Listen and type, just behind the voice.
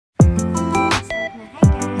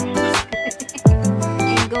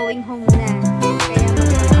going home na. Kaya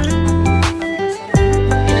magpapak kami ng pambasalan.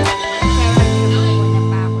 Kaya muna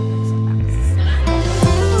pa ako dun sa box.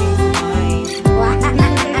 Wow!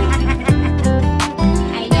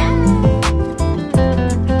 Ayan!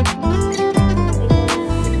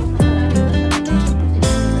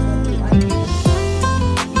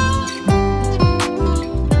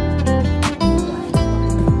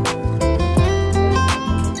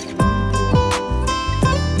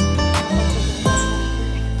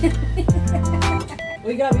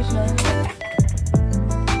 Uy, grabe siya.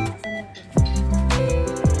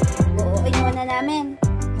 Buuin muna namin.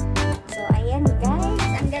 So, ayan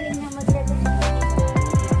guys. Ang galing na maglagay.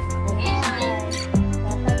 Ayan.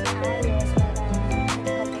 Dapat ayos para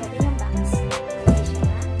magpapagawin yung box. Okay siya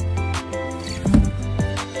na.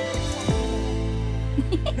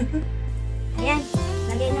 Ayan.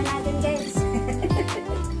 Lagay na natin guys.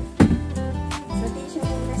 So, tissue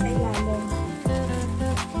muna sa ilalim.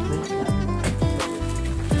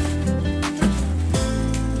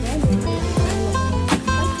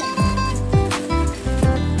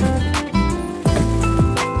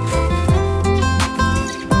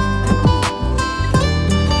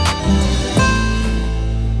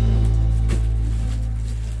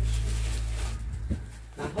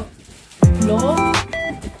 Hello?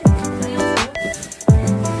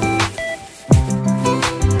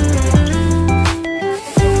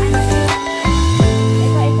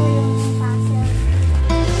 Ito yung puzzle.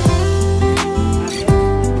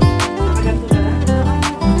 Nakaganto na lang?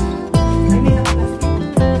 Ay, may nakaplastic.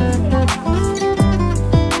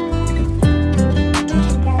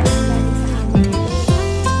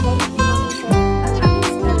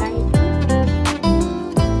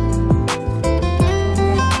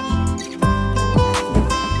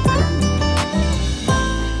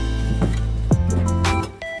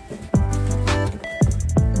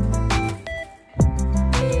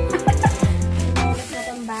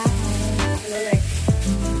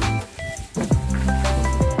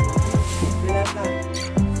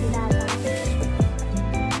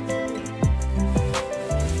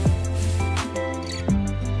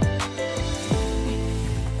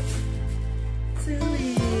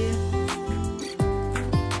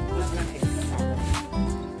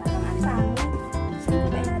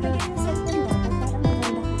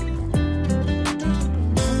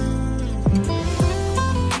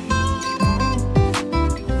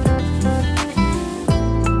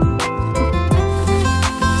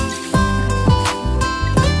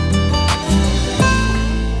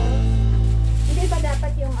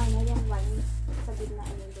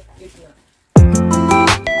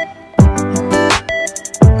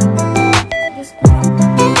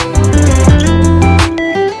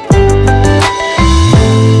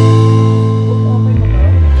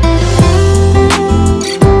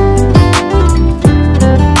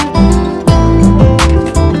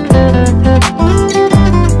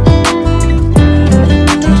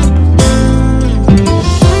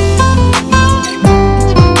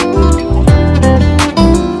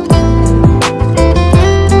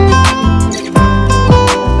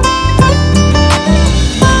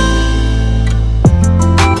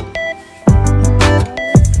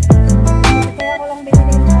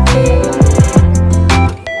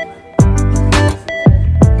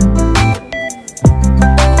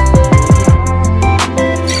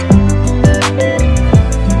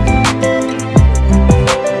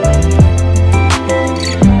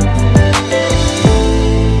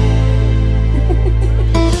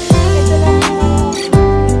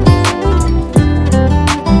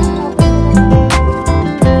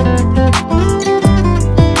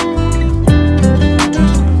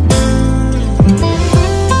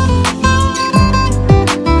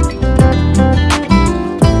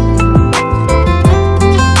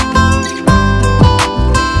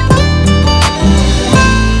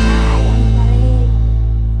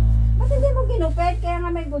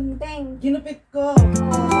 Ginupit ko.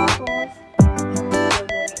 Tapos,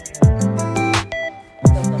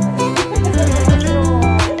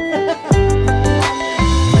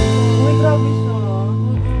 Uy, grabe siya.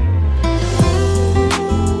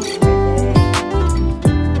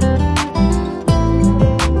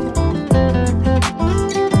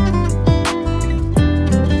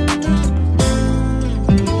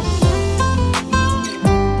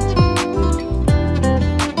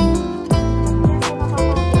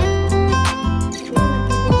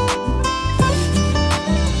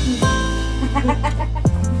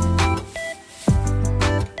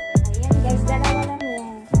 ayan guys, dalawa lang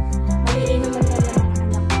yan. Maliinuman na lang ang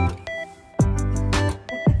anak ko.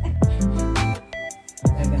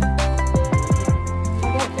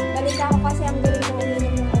 Balita ko kasi ang galing ko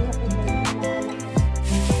uminom ng anak ko.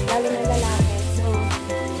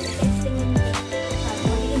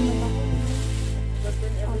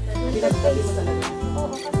 Sabi mo talaga.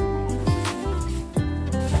 Oo, kasi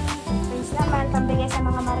face naman, pambigay sa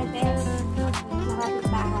mga marites.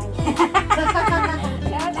 Nakapit-bahay.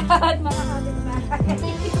 Shout out mga kapit-bahay.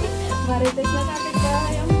 Marites na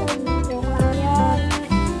kapit-bahay. Ang joke lang yun.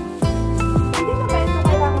 Hindi na ba ito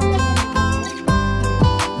kailangan ganyan?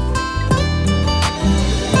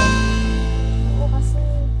 Oo, kasi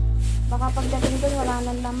baka pagdating doon wala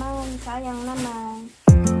nang laman. Sayang naman.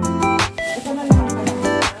 Ito na naman pala.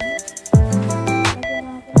 Lagyan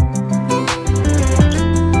natin.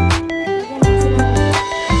 Lagyan natin sila.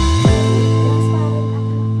 Transparent ako.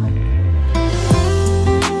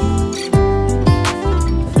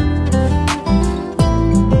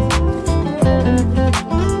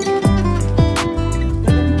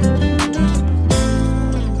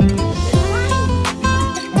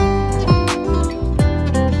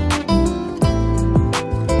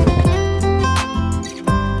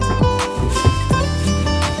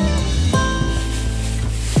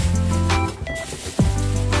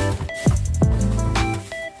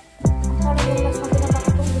 Parang yung mas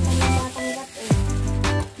matinapakot kung hindi ka nang matanggap eh.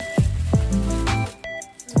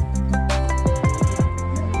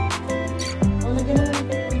 O, lagyan mo lang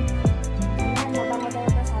ito. Ayan, mabango daw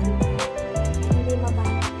ito, sabi ko. Hindi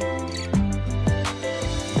mabango.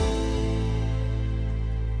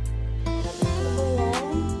 Ano ba yan?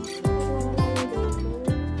 Bakit nawala yung dulo?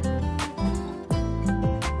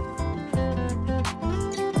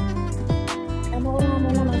 Ano ko nga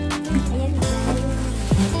muna mag... Ayan,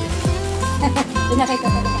 pinakita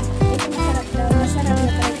talaga. Ito masarap daw. Masarap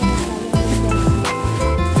na try ko na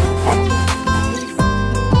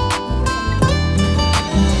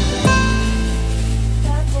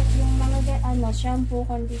tapos yung mga shampoo,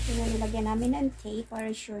 conditioner, nilagyan namin ng tape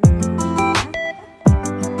para sure.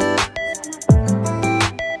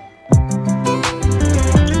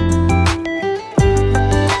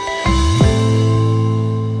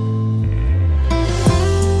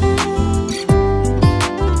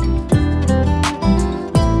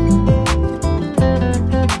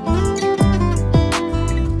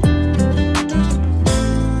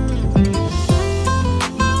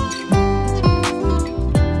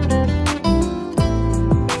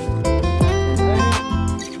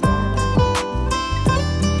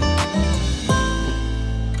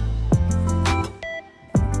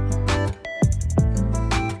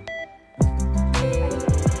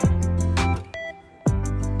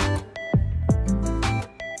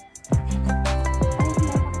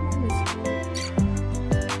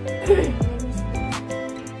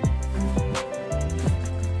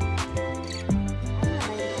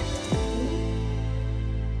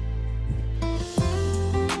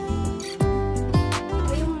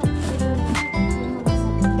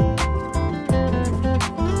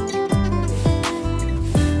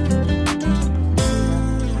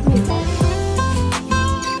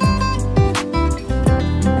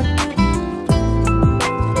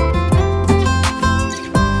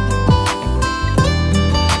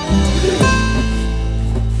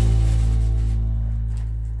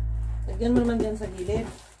 Lagyan mo naman dyan sa gilid.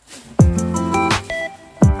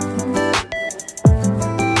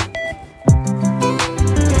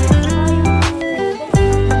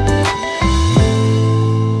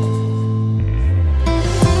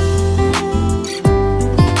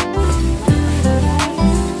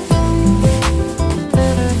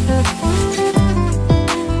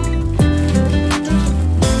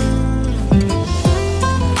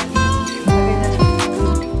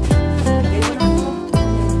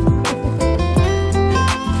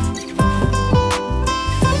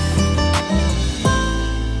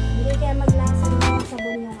 Hindi kaya maglasa ng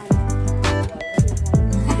sabon yung ano.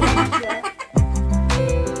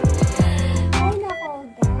 Ay nako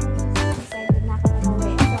guys, excited na ako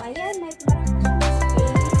umuwi. So ayan, may marami pa siyang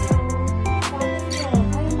space. So sabi ko,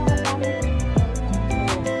 ay mga gamit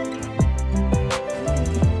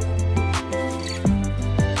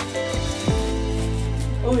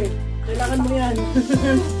Uy, kailangan mo yan.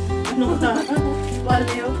 Ano ka?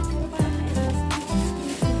 Value? pero parang na-espas.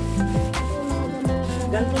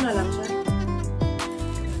 Ganito na lang siya.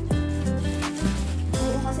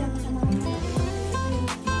 Oo, kasi ang masama ng mga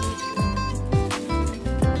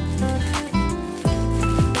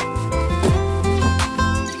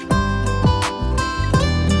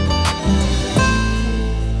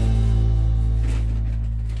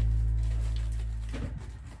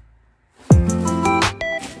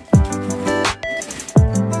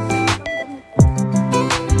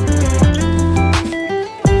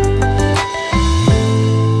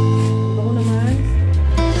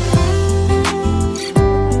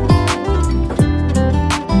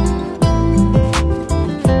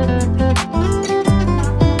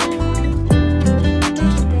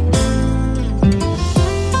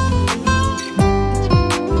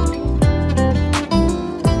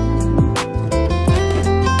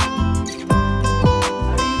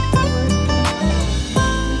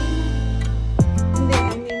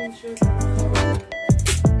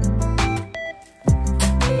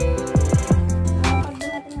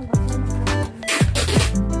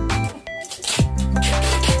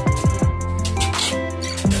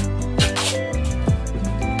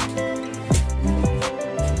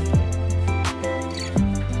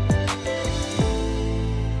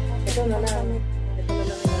Ito na lang. Ito na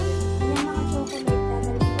lang ilalim. Yung mga chocolate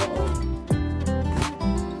dadalhin ko. Oo.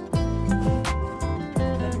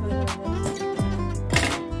 Ganun ba naman yan?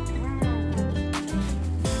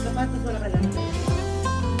 Sapatos wala ka lang.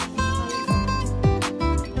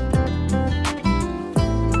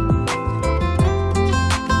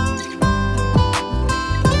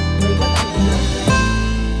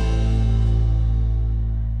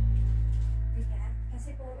 Kasi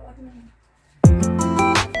puro ano yun.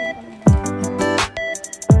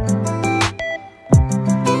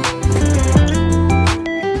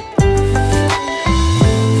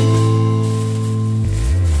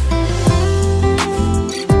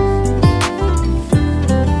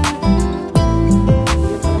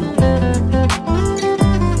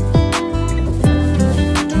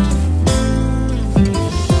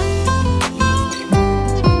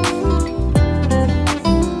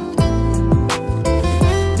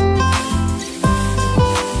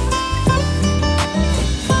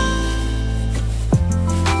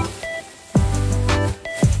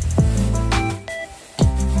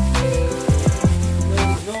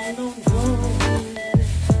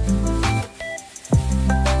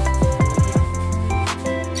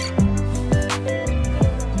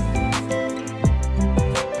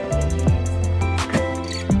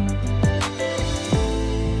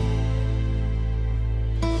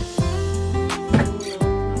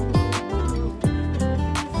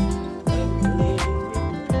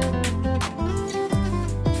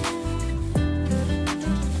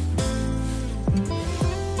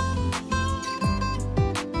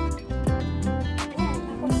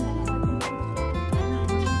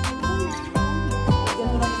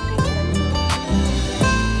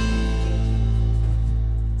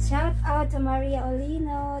 Shout out to Maria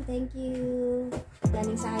Olino. Thank you.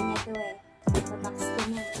 Galing sa kanya to eh. Sa box ko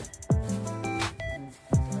na.